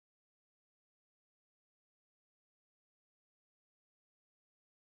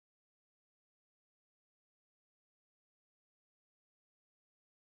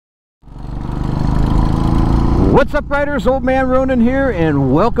What's up, riders? Old Man Ronin here,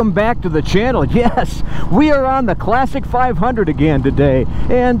 and welcome back to the channel. Yes, we are on the Classic 500 again today,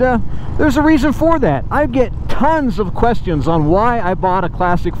 and there's a reason for that. I get tons of questions on why I bought a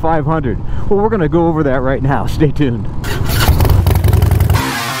Classic 500. Well, we're going to go over that right now. Stay tuned.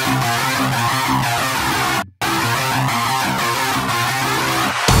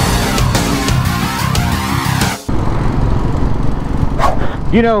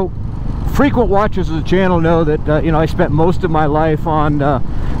 You know, frequent watchers of the channel know that I spent most of my life on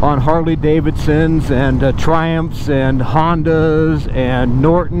Harley Davidsons and Triumphs and Hondas and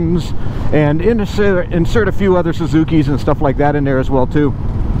Nortons, and insert a few other Suzukis and stuff like that in there as well too.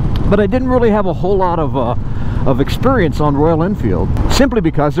 But I didn't really have a whole lot of experience on Royal Enfield, simply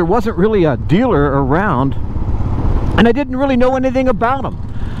because there wasn't really a dealer around, and I didn't really know anything about them.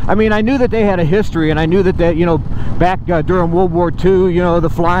 I mean, I knew that they had a history, and I knew that back during World War II, the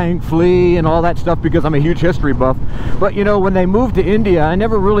Flying Flea and all that stuff, because I'm a huge history buff. But when they moved to India, I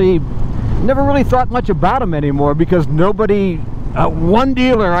never really thought much about them anymore, because nobody, one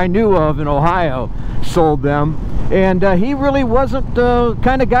dealer I knew of in Ohio sold them, and he really wasn't the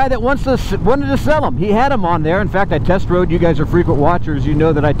kind of guy that wanted to sell them. He had them on there. In fact, I test rode. You guys are frequent watchers. You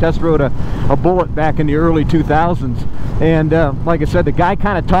know that I test rode a Bullet back in the early 2000s. And like I said, the guy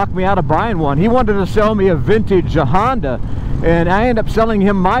kind of talked me out of buying one. He wanted to sell me a vintage Honda, and I ended up selling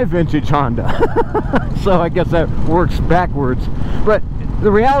him my vintage Honda. So I guess that works backwards. But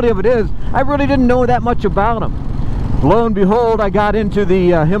the reality of it is, I really didn't know that much about them. Lo and behold, I got into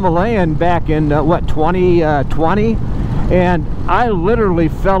the Himalayan back in, 2020, and I literally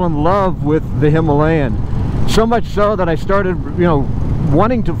fell in love with the Himalayan. So much so that I started,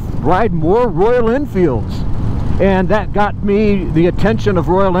 wanting to ride more Royal Enfields. And that got me the attention of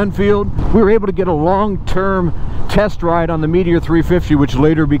Royal Enfield. We were able to get a long-term test ride on the Meteor 350, which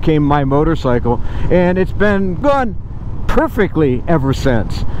later became my motorcycle. And it's been going perfectly ever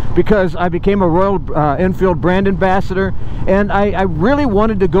since, because I became a Royal Enfield brand ambassador, and I really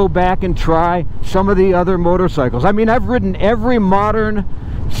wanted to go back and try some of the other motorcycles. I mean, I've ridden every modern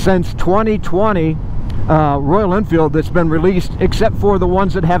since 2020 Royal Enfield that's been released, except for the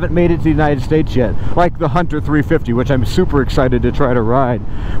ones that haven't made it to the United States yet, like the Hunter 350, which I'm super excited to try to ride.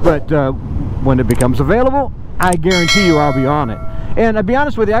 But when it becomes available, I guarantee you I'll be on it. And to be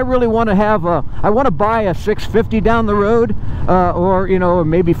honest with you, I really want to have I want to buy a 650 down the road, or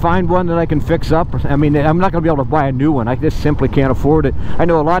maybe find one that I can fix up. I mean, I'm not going to be able to buy a new one. I just simply can't afford it. I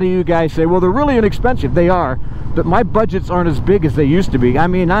know a lot of you guys say, well, they're really inexpensive. They are, but my budgets aren't as big as they used to be. I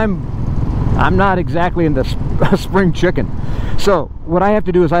mean, I'm not exactly into spring chicken. So what I have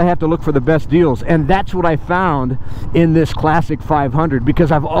to do is I have to look for the best deals, and that's what I found in this Classic 500,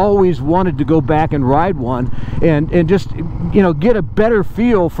 because I've always wanted to go back and ride one and just get a better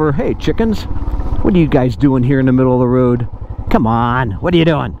feel for, hey, chickens, what are you guys doing here in the middle of the road? Come on, what are you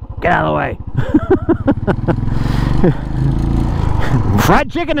doing? Get out of the way. Fried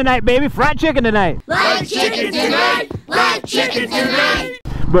chicken tonight, baby, fried chicken tonight. Fried chicken tonight, fried chicken tonight.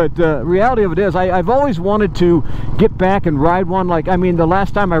 But reality of it is, I've always wanted to get back and ride one. Like, I mean, the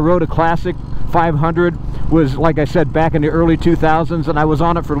last time I rode a Classic 500 was, like I said, back in the early 2000s, and I was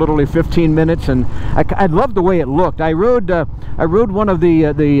on it for literally 15 minutes, and I loved the way it looked. I rode one of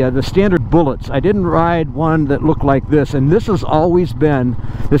the standard Bullets. I didn't ride one that looked like this, and this has always been,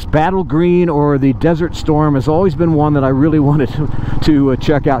 this Battle Green or the Desert Storm has always been one that I really wanted to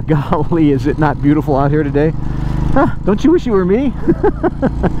check out. Golly, is it not beautiful out here today? Huh, don't you wish you were me?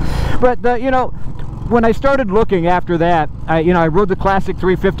 But when I started looking after that, I rode the Classic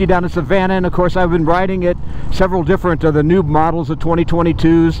 350 down to Savannah, and of course I've been riding it, several different of the new models of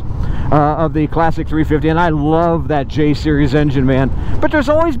 2022s of the Classic 350, and I love that J Series engine, man. But there's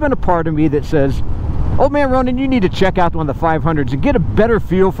always been a part of me that says, Old Man Ronin, you need to check out one of the 500s and get a better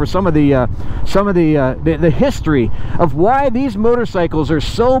feel for some of the history of why these motorcycles are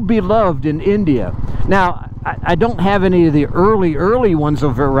so beloved in India. Now, I don't have any of the early ones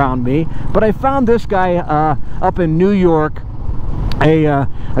around me, but I found this guy up in New York.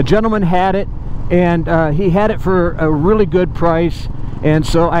 A gentleman had it, and he had it for a really good price. And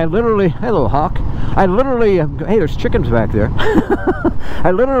so I literally, hello Hawk, I literally, hey, there's chickens back there. I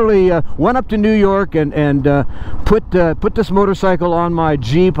literally went up to New York and put this motorcycle on my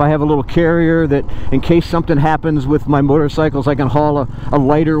Jeep. I have a little carrier that, in case something happens with my motorcycles, I can haul a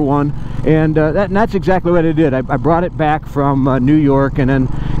lighter one. And that's exactly what I did. I brought it back from New York, and then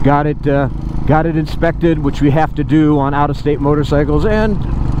got it inspected, which we have to do on out-of-state motorcycles, and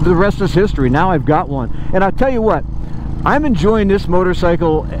the rest is history. Now I've got one, and I'll tell you what, I'm enjoying this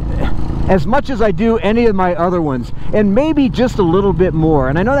motorcycle as much as I do any of my other ones, and maybe just a little bit more.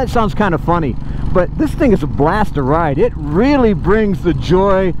 And I know that sounds kind of funny, but this thing is a blast to ride. It really brings the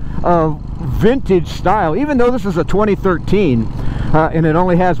joy of vintage style, even though this is a 2013 and it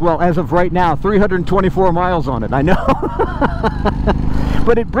only has, well, as of right now, 324 miles on it. I know.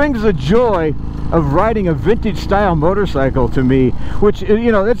 But it brings the joy of riding a vintage style motorcycle to me, which, you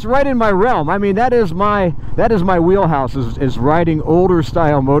know, it's right in my realm. I mean, that is my wheelhouse, is riding older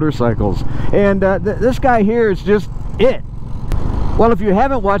style motorcycles. And this guy here is just it. Well, if you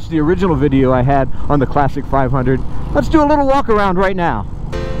haven't watched the original video I had on the Classic 500, let's do a little walk around right now.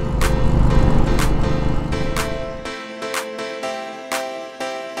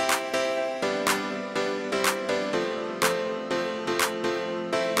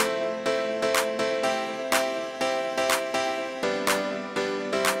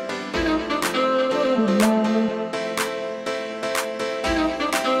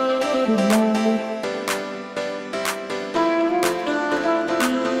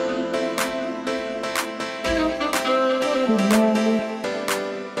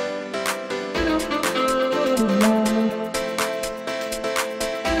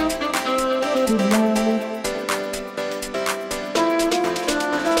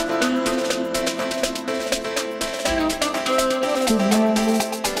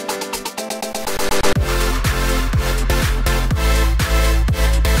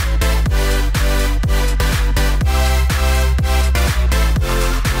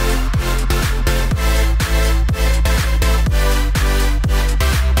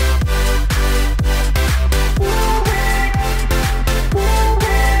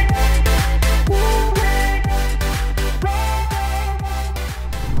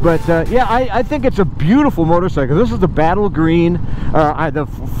 But yeah, I think it's a beautiful motorcycle. This is the Battle Green.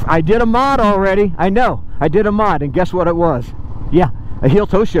 I did a mod already. I know, I did a mod, and guess what it was? Yeah, a heel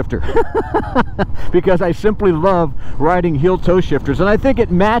toe shifter. Because I simply love riding heel toe shifters, and I think it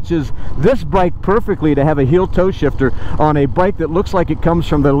matches this bike perfectly to have a heel toe shifter on a bike that looks like it comes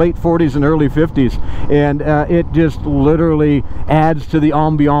from the late 40s and early 50s, and it just literally adds to the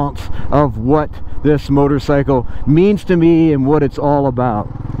ambiance of what this motorcycle means to me and what it's all about.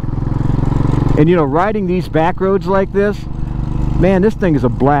 And you know, riding these back roads like this, man, this thing is a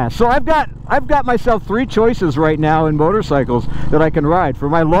blast. So I've got myself 3 choices right now in motorcycles that I can ride. For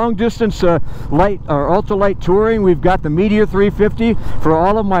my long distance light or ultralight touring, we've got the Meteor 350. For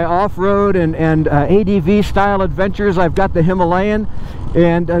all of my off-road and ADV style adventures, I've got the Himalayan,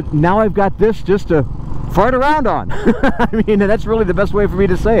 and now I've got this just to fart around on. I mean, that's really the best way for me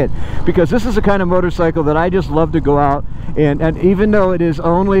to say it, because this is the kind of motorcycle that I just love to go out and even though it is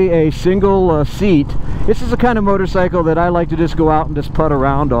only a single seat, this is the kind of motorcycle that I like to just go out and just putt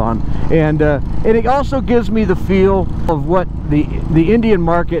around on. And it also gives me the feel of what the Indian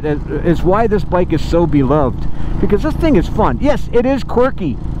market is, why this bike is so beloved, because this thing is fun. Yes, it is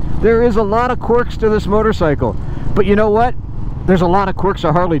quirky. There is a lot of quirks to this motorcycle, but you know what? There's a lot of quirks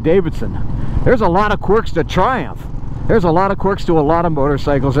to Harley Davidson. There's a lot of quirks to Triumph. There's a lot of quirks to a lot of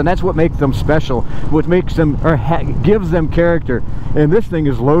motorcycles, and that's what makes them special, what makes them, or gives them character. And this thing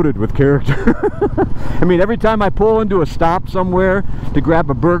is loaded with character. I mean, every time I pull into a stop somewhere to grab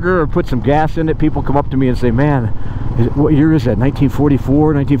a burger or put some gas in it, people come up to me and say, man, what year is that,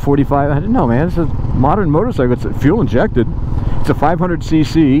 1944, 1945? I don't know, man, it's a modern motorcycle. It's fuel injected. It's a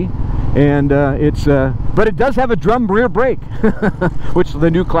 500cc. And but it does have a drum rear brake, which the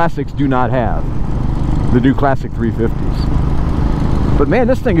new Classics do not have, the new Classic 350s. But man,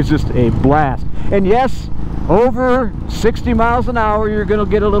 this thing is just a blast. And yes, over 60 miles an hour, you're going to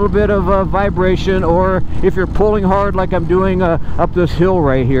get a little bit of vibration, or if you're pulling hard like I'm doing up this hill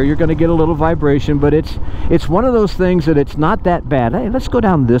right here, you're going to get a little vibration. But it's one of those things that it's not that bad. Hey, let's go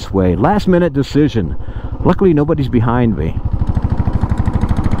down this way. Last minute decision. Luckily, nobody's behind me.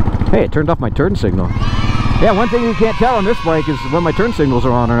 Hey, it turned off my turn signal. Yeah, one thing you can't tell on this bike is when my turn signals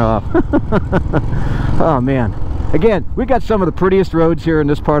are on or off. Oh, man. Again, we got some of the prettiest roads here in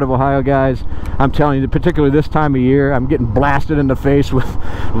this part of Ohio, guys. I'm telling you, particularly this time of year, I'm getting blasted in the face with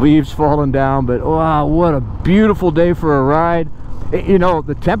leaves falling down. But, wow, what a beautiful day for a ride. You know,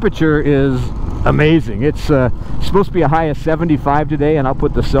 the temperature is amazing. It's supposed to be a high of 75 today, and I'll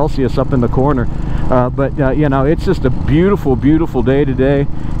put the Celsius up in the corner. But you know, it's just a beautiful, beautiful day today,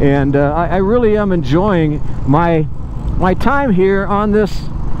 and I really am enjoying my time here on this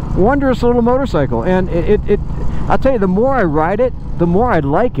wondrous little motorcycle. And I'll tell you, the more I ride it, the more I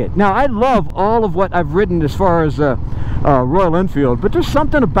like it. Now, I love all of what I've ridden as far as Royal Enfield, but there's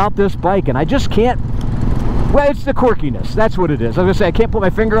something about this bike, and I just can't. Well, it's the quirkiness. That's what it is. I was going to say, I can't put my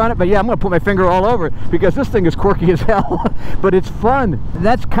finger on it, but yeah, I'm going to put my finger all over it, because this thing is quirky as hell. But it's fun.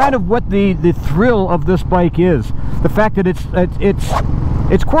 That's kind of what the thrill of this bike is. The fact that it's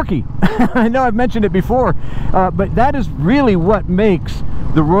it's quirky. I know I've mentioned it before, but that is really what makes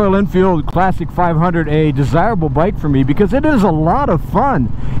the Royal Enfield Classic 500 a desirable bike for me, because it is a lot of fun.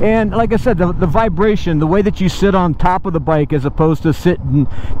 And like I said, the vibration, the way that you sit on top of the bike as opposed to sitting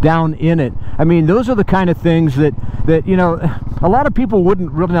down in it, I mean, those are the kind of things that you know, a lot of people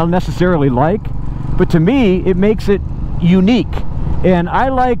wouldn't really necessarily like, but to me it makes it unique, and I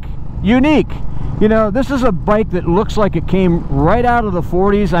like unique. You know, this is a bike that looks like it came right out of the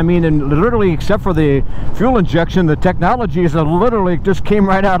 40s. I mean, and literally, except for the fuel injection, the technology is literally just came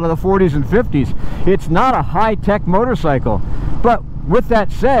right out of the 40s and 50s. It's not a high-tech motorcycle. But with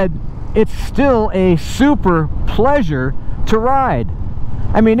that said, it's still a super pleasure to ride.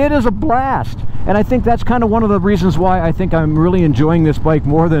 I mean, it is a blast. And I think that's kind of one of the reasons why I think I'm really enjoying this bike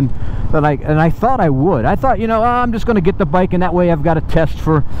more than I thought I would. I thought, you know, I'm just going to get the bike, and that way I've got a test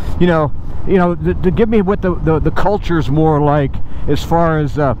for, you know, to give me what the culture's more like as far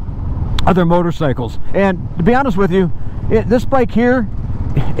as other motorcycles. And to be honest with you, this bike here,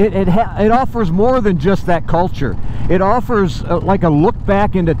 it offers more than just that culture. It offers like a look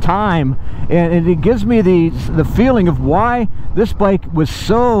back into time, and it gives me the feeling of why this bike was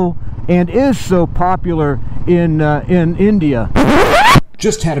so and is so popular in India.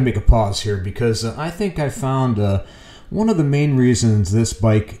 Just had to make a pause here because I think I found one of the main reasons this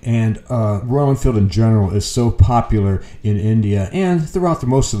bike and Royal Enfield in general is so popular in India and throughout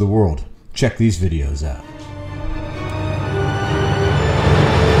most of the world. Check these videos out.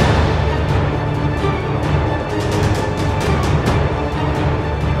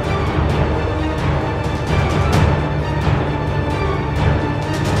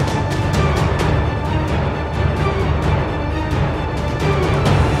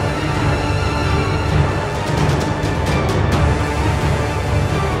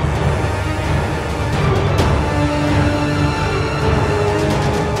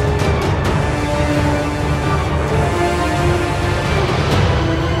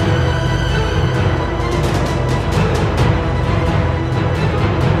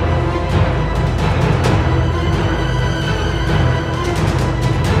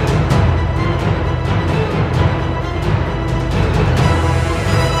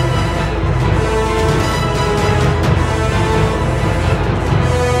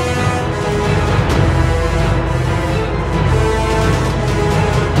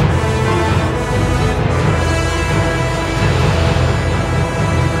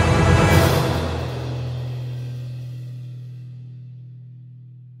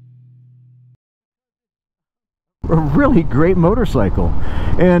 A really great motorcycle.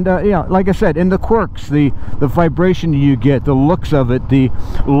 And yeah, like I said, in the quirks, the vibration you get, the looks of it, the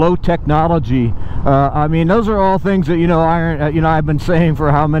low technology, I mean, those are all things that, you know, I've been saying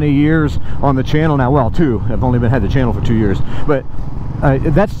for how many years on the channel now. Well, 2. I've only had the channel for 2 years, but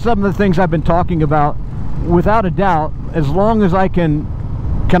that's some of the things I've been talking about without a doubt, as long as I can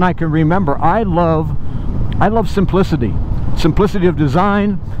remember. I love simplicity of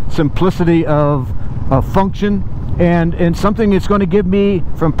design, simplicity of function, and something that's going to give me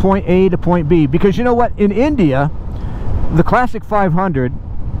from point A to point B. Because you know what, in India, the Classic 500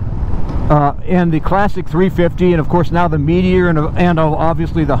 and the Classic 350, and of course now the Meteor, and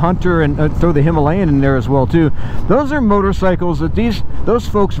obviously the Hunter, and throw the Himalayan in there as well too, those are motorcycles that those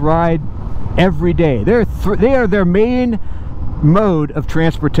folks ride every day. They are their main mode of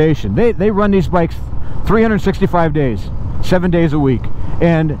transportation. They run these bikes 365 days, 7 days a week,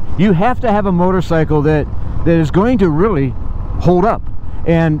 and you have to have a motorcycle that is going to really hold up.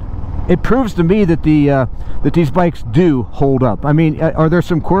 And it proves to me that that these bikes do hold up. I mean, are there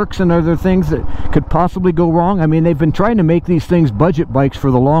some quirks and are there things that could possibly go wrong? I mean, they've been trying to make these things budget bikes for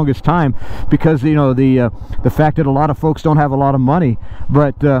the longest time because, you know, the fact that a lot of folks don't have a lot of money,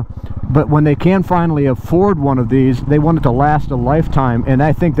 but when they can finally afford one of these, they want it to last a lifetime. And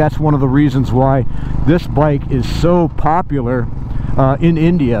I think that's one of the reasons why this bike is so popular in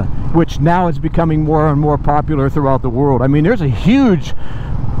India, which now is becoming more and more popular throughout the world. I mean, there's a huge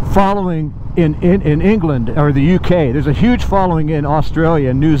following in England or the UK. There's a huge following in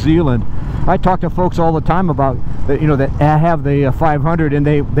Australia and New Zealand. I talk to folks all the time about that, you know, that have the 500, and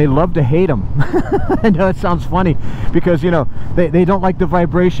they love to hate them. I know it sounds funny because, you know, they don't like the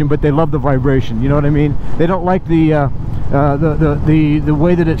vibration, but they love the vibration. You know what I mean? They don't like the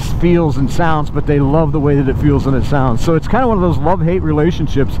way that it feels and sounds, but they love the way that it feels and it sounds. So it's kind of one of those love-hate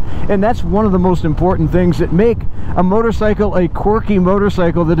relationships, and that's one of the most important things that make a motorcycle a quirky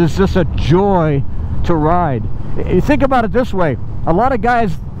motorcycle that is just a joy to ride. You think about it this way: a lot of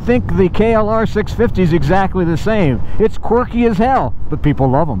guys think the KLR 650 is exactly the same. It's quirky as hell, but people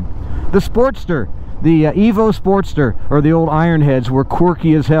love them. The Sportster, The Evo Sportster, or the old Ironheads, were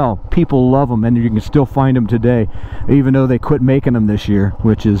quirky as hell. People love them, and you can still find them today, even though they quit making them this year,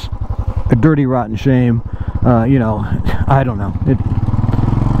 which is a dirty, rotten shame. You know, I don't know.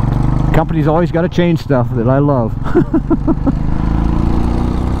 Companies always got to change stuff that I love.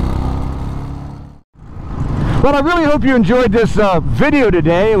 Well, I really hope you enjoyed this video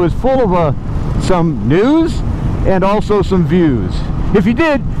today. It was full of some news and also some views. If you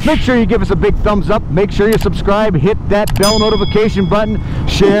did, make sure you give us a big thumbs up, make sure you subscribe, hit that bell notification button,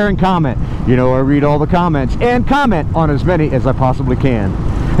 share and comment. You know, I read all the comments and comment on as many as I possibly can.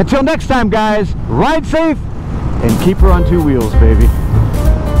 Until next time, guys, ride safe and keep her on two wheels, baby.